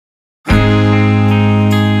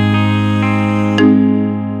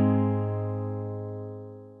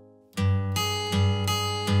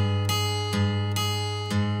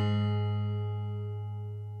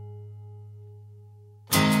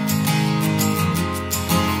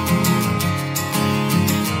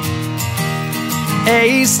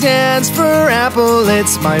A stands for apple,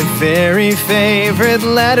 it's my very favorite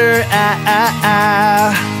letter.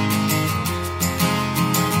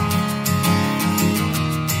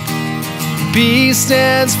 B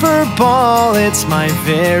stands for ball, it's my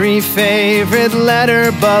very favorite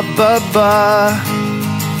letter.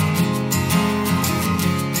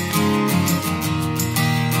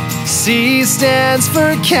 C stands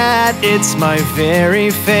for cat, it's my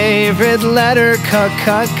very favorite letter.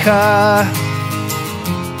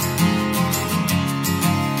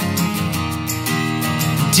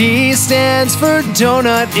 D stands for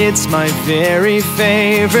donut, it's my very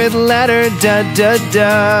favorite letter.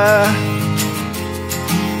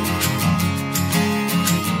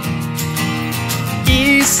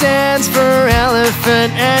 E stands for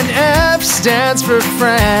elephant and F stands for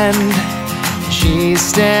friend. G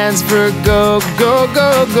stands for go, go,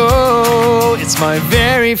 go, go. It's my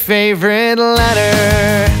very favorite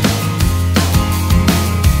letter.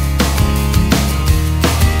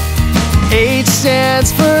 H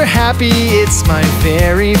stands for happy, it's my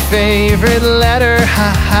very favorite letter.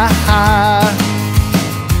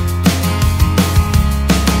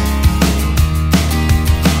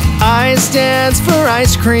 I stands for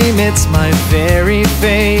ice cream, it's my very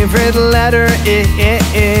favorite letter.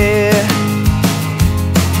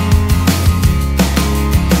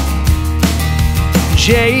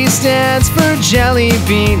 J stands for jelly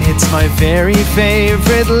bean, it's my very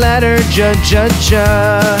favorite letter.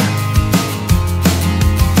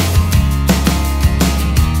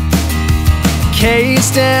 K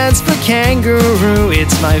stands for kangaroo,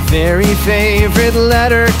 it's my very favorite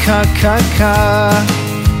letter.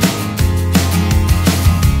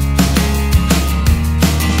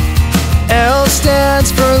 L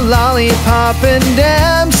stands for lollipop and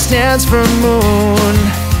M stands for moon.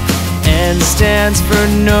 N stands for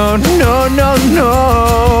no, no, no,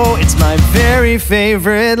 no. It's my very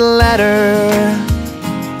favorite letter.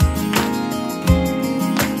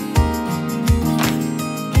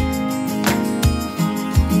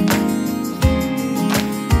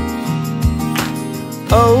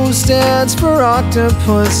 O stands for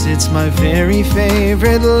octopus, it's my very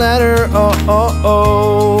favorite letter.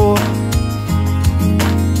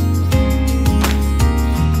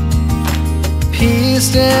 P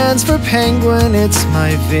stands for penguin, it's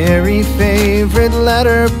my very favorite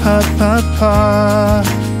letter.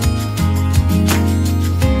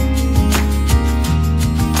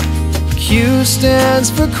 Q stands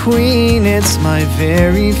for queen, it's my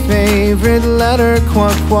very favorite letter.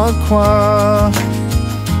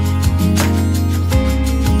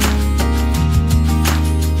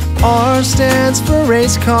 R stands for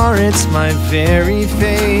race car, it's my very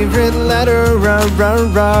favorite letter.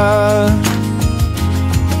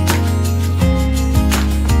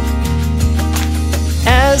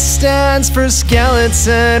 S stands for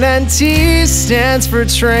skeleton and T stands for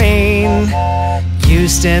train. U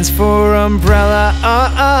stands for umbrella,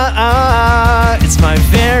 it's my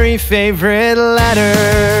very favorite letter.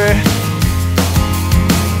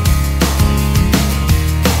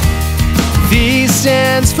 V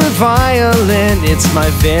stands for violin, it's my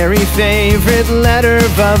very favorite letter.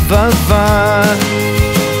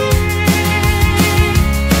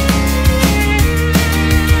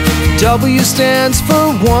 W stands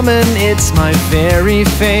for woman, it's my very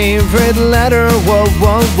favorite letter.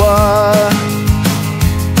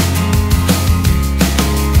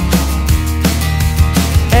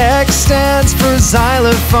 X stands for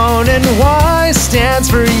xylophone and Y stands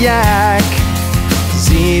for yak.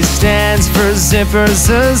 Z stands for zipper, it's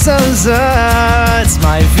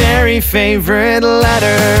my very favorite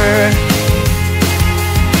letter.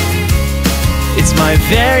 It's my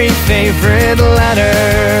very favorite letter.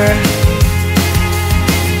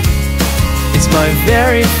 It's my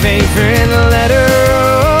very favorite letter.